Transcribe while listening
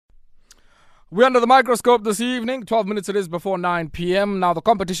We're under the microscope this evening. 12 minutes it is before 9 p.m. Now, the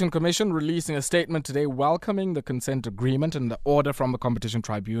Competition Commission releasing a statement today welcoming the consent agreement and the order from the Competition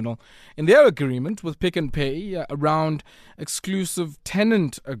Tribunal in their agreement with Pick n Pay around exclusive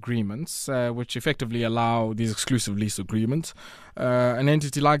tenant agreements, which effectively allow these exclusive lease agreements. An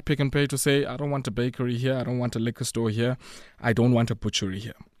entity like Pick n Pay to say, I don't want a bakery here, I don't want a liquor store here, I don't want a butchery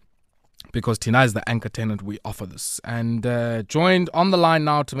here. Because Tina is the anchor tenant, we offer this. And joined on the line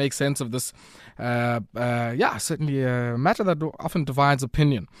now to make sense of this, certainly a matter that often divides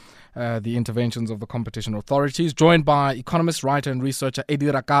opinion, the interventions of the competition authorities, joined by economist, writer and researcher Eddie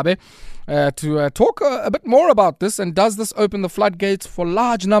Rakabe to talk a bit more about this. And does this open the floodgates for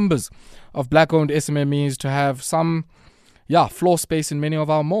large numbers of black-owned SMMEs to have some floor space in many of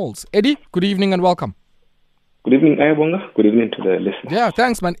our malls? Eddie, good evening and welcome. Good evening, Ayabonga. Good evening to the listeners. Yeah,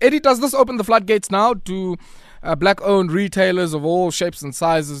 thanks, man. Eddie, does this open the floodgates now? Do black-owned retailers of all shapes and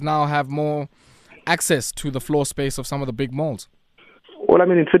sizes now have more access to the floor space of some of the big malls? Well,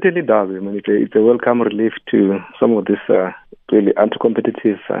 it certainly does. It's a welcome relief to some of these really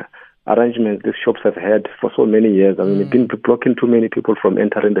anti-competitive arrangements these shops have had for so many years. It's been blocking too many people from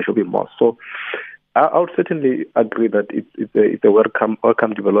entering the shopping malls. So I would certainly agree that it's a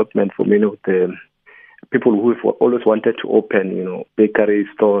welcome development for many of the people who have always wanted to open, bakeries,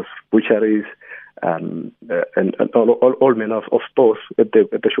 stores, butcheries, and all manner of stores at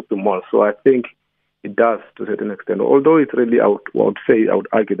the shopping mall. So I think it does to a certain extent. Although it's really, I would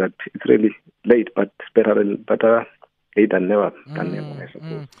argue that it's really late, but it's better late than never. I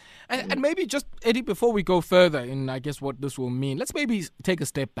suppose. And maybe just, Eddie, before we go further in, I guess, what this will mean, let's maybe take a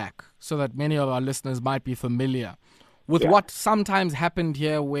step back so that many of our listeners might be familiar with what sometimes happened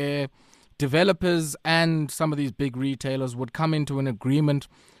here, where developers and some of these big retailers would come into an agreement,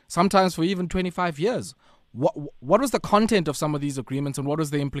 sometimes for even 25 years. What was the content of some of these agreements, and what was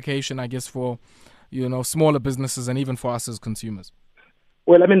the implication, I guess, for smaller businesses and even for us as consumers?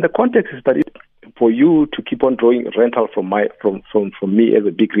 Well, the context is that for you to keep on drawing rental from me as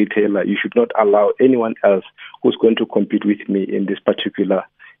a big retailer, you should not allow anyone else who's going to compete with me in this particular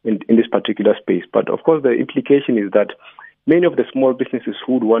space. But of course, the implication is that many of the small businesses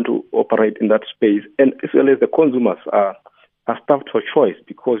who would want to operate in that space, and as well as the consumers, are starved for choice,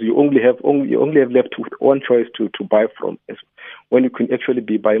 because you only have left with one choice to buy from, when you can actually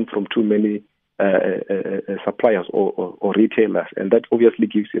be buying from too many suppliers or retailers, and that obviously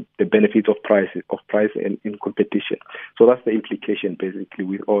gives you the benefits of price and in competition. So that's the implication basically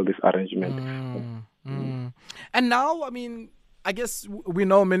with all this arrangement. And now, I guess we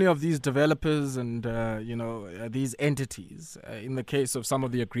know many of these developers and, these entities, in the case of some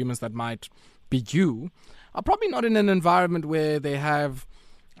of the agreements that might be due, are probably not in an environment where they have,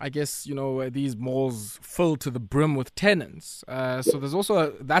 I guess, these malls filled to the brim with tenants. So there's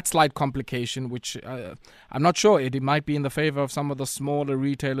also that slight complication, which I'm not sure it might be in the favor of some of the smaller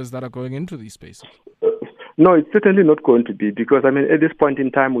retailers that are going into these spaces. No, it's certainly not going to be, because, at this point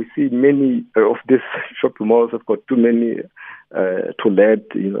in time, we see many of these shopping malls have got too many to let.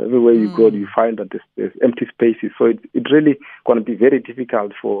 Everywhere you go, you find that there's empty spaces. So it's really going to be very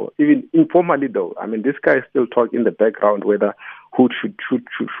difficult for, even informally though. This guy is still talking in the background whether who should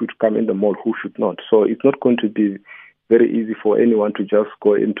come in the mall, who should not. So it's not going to be very easy for anyone to just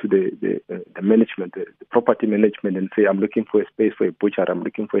go into the management, the property management, and say, I'm looking for a space for a butcher, I'm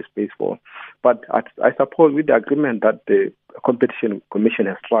looking for a space for. But I suppose with the agreement that the Competition Commission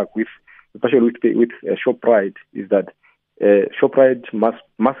has struck with, especially with ShopRite, is that ShopRite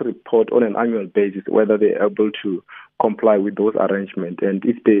must report on an annual basis whether they are able to comply with those arrangements, and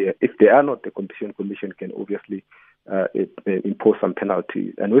if they are not, the Competition Commission can obviously impose some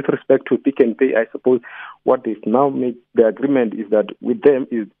penalties. And with respect to Pick n Pay, I suppose what they've now made the agreement is that with them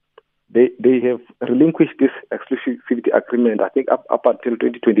is they have relinquished this exclusivity agreement, I think up until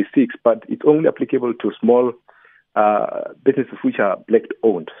 2026, but it's only applicable to small businesses which are black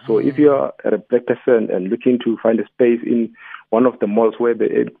owned. So if you are a black person and looking to find a space in one of the malls where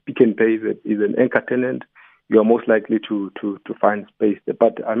the Pick n Pay is an anchor tenant, you are most likely to find space there.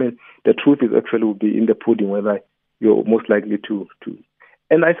 But the truth is actually will be in the pudding whether you're most likely to.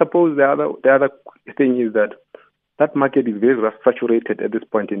 And I suppose the other thing is that market is very saturated at this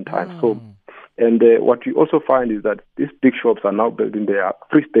point in time. So, and what you also find is that these big shops are now building their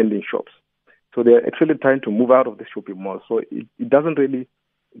freestanding shops. So they're actually trying to move out of the shopping mall. So it doesn't really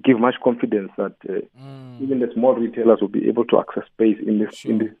give much confidence that even the small retailers will be able to access space in this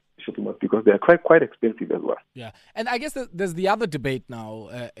shopping malls because they are quite expensive as well. Yeah, and I guess there's the other debate now,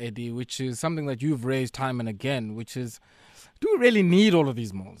 Eddie, which is something that you've raised time and again, which is, do we really need all of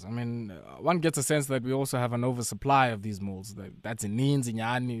these malls? I mean, one gets a sense that we also have an oversupply of these malls. That's in Nins, in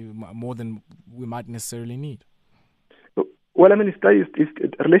Yani, more than we might necessarily need. Well, I mean, it's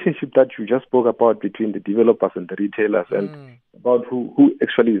a relationship that you just spoke about between the developers and the retailers and about who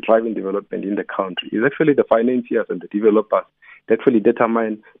actually is driving development in the country. It's actually the financiers and the developers that actually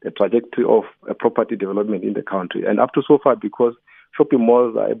determine the trajectory of a property development in the country. And up to so far, because shopping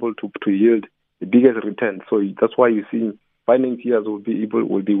malls are able to yield the biggest return. So that's why you're seeing financiers will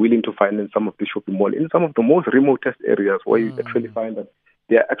be willing to finance some of the shopping malls in some of the most remotest areas where you actually find that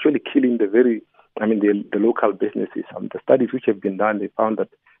they are actually killing the local businesses. The studies which have been done, they found that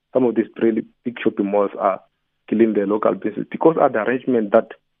some of these really big shopping malls are killing the local business because of the arrangement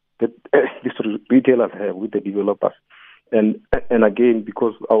that these retailers have with the developers. And again,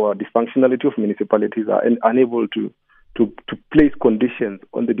 because our dysfunctionality of municipalities are unable to place conditions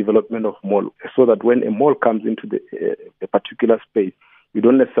on the development of mall, so that when a mall comes into a particular space, you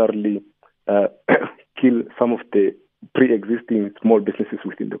don't necessarily kill some of the pre-existing small businesses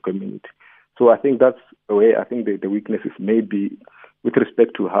within the community. So I think that's where I think the weaknesses may be with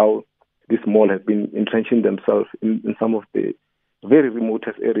respect to how this mall has been entrenching themselves in some of the very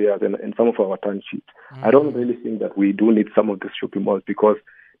remotest areas and some of our townships. I don't really think that we do need some of these shopping malls because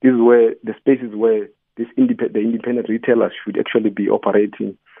this is where the spaces where the independent retailers should actually be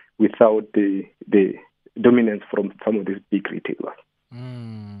operating without the dominance from some of these big retailers.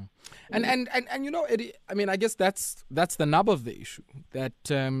 And you know, Eddie, I mean, I guess that's the nub of the issue, that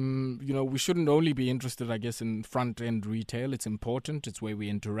we shouldn't only be interested, I guess, in front-end retail. It's important. It's where we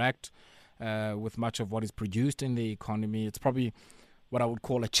interact with much of what is produced in the economy. It's probably what I would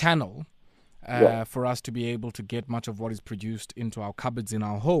call a channel for us to be able to get much of what is produced into our cupboards in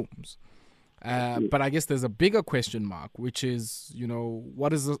our homes. But I guess there's a bigger question mark, which is, what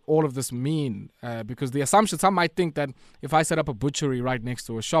does all of this mean? Because the assumption, some might think that if I set up a butchery right next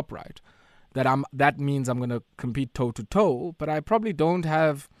to a ShopRite, that means I'm going to compete toe-to-toe, but I probably don't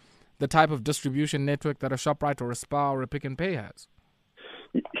have the type of distribution network that a ShopRite or a Spar or a Pick n Pay has.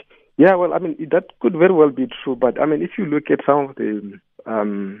 Yeah, well, I mean, that could very well be true, but I mean, if you look at some of the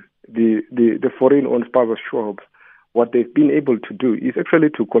foreign-owned Spar shops, what they've been able to do is actually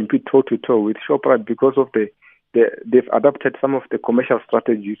to compete toe-to-toe with ShopRite because of they've adopted some of the commercial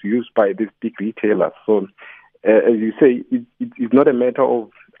strategies used by these big retailers. So, as you say, it's not a matter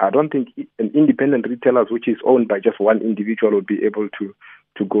of, I don't think an independent retailer which is owned by just one individual will be able to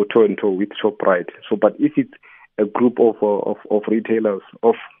go toe-and-toe with ShopRite. So, but if it's a group of retailers,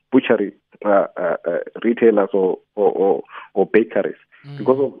 of butchery retailers or bakeries,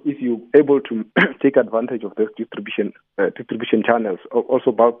 because of if you're able to take advantage of those distribution channels, also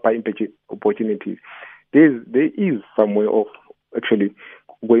about buying opportunities, there is some way of actually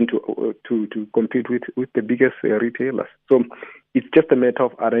going to compete with the biggest retailers. So it's just a matter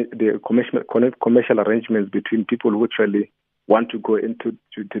of the commercial arrangements between people who actually want to go into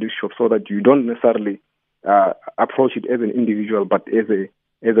this shop, so that you don't necessarily approach it as an individual, but as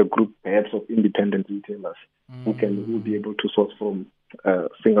a group, perhaps, of independent retailers who will be able to source from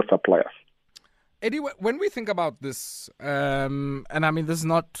single suppliers. Eddie, when we think about this, and I mean, this is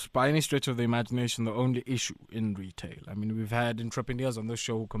not by any stretch of the imagination the only issue in retail. I mean, we've had entrepreneurs on this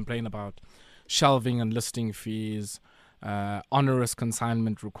show who complain about shelving and listing fees, onerous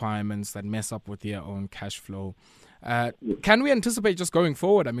consignment requirements that mess up with their own cash flow. Can we anticipate just going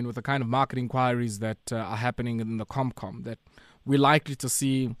forward, I mean, with the kind of market inquiries that are happening in the Comcom, that we're likely to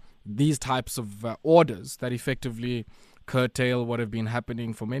see these types of orders that effectively curtail what have been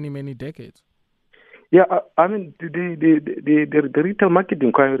happening for many, many decades? Yeah, I mean, the retail market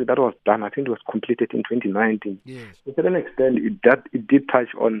inquiry that was done, I think it was completed in 2019. Yes. To a certain extent, it did touch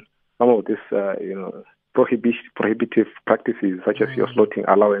on some of this, prohibitive practices, such as your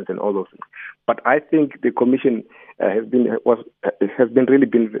slotting allowance and all those things. But I think the commission has been really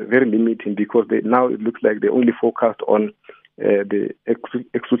very limiting, because now it looks like they only focused on the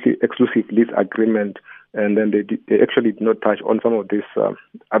exclusive lease agreement, and then they actually did not touch on some of these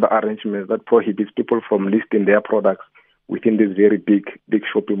other arrangements that prohibits people from listing their products within these very big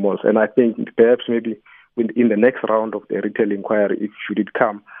shopping malls. And I think perhaps maybe in the next round of the retail inquiry, if should it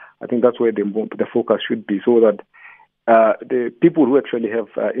come, I think that's where the focus should be, so that the people who actually have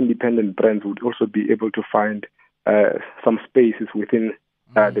independent brands would also be able to find some spaces within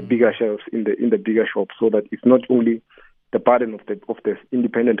the bigger shelves in the bigger shops, so that it's not only the burden of the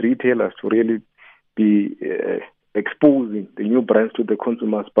independent retailers to really be exposing the new brands to the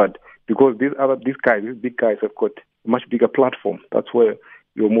consumers, but because these big guys have got a much bigger platform, that's where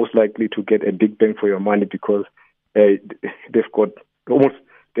you're most likely to get a big bang for your money because they're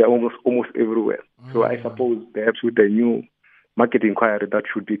almost everywhere. So I suppose perhaps with the new market inquiry that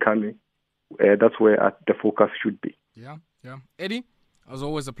should be coming, that's where the focus should be. Yeah. Eddie, as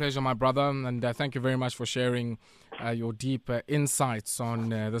always, a pleasure, my brother, and thank you very much for sharing your deep insights on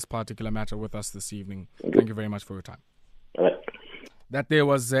this particular matter with us this evening. Thank you very much for your time. All right. That there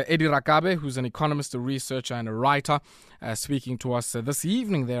was Eddie Rakabe, who's an economist, a researcher, and a writer, speaking to us this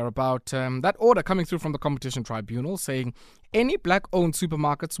evening there about that order coming through from the Competition Tribunal saying any black-owned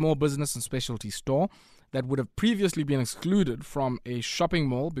supermarket, small business, and specialty store that would have previously been excluded from a shopping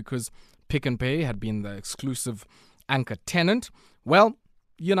mall because Pick n Pay had been the exclusive anchor tenant, well,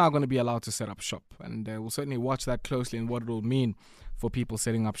 you're now going to be allowed to set up shop. And we'll certainly watch that closely and what it will mean for people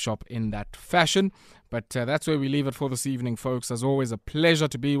setting up shop in that fashion. But that's where we leave it for this evening, folks. As always, a pleasure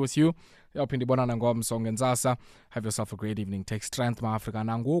to be with you. Have yourself a great evening. Take strength, my Africa.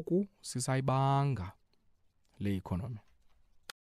 Nangoku, sisayibanga le economy.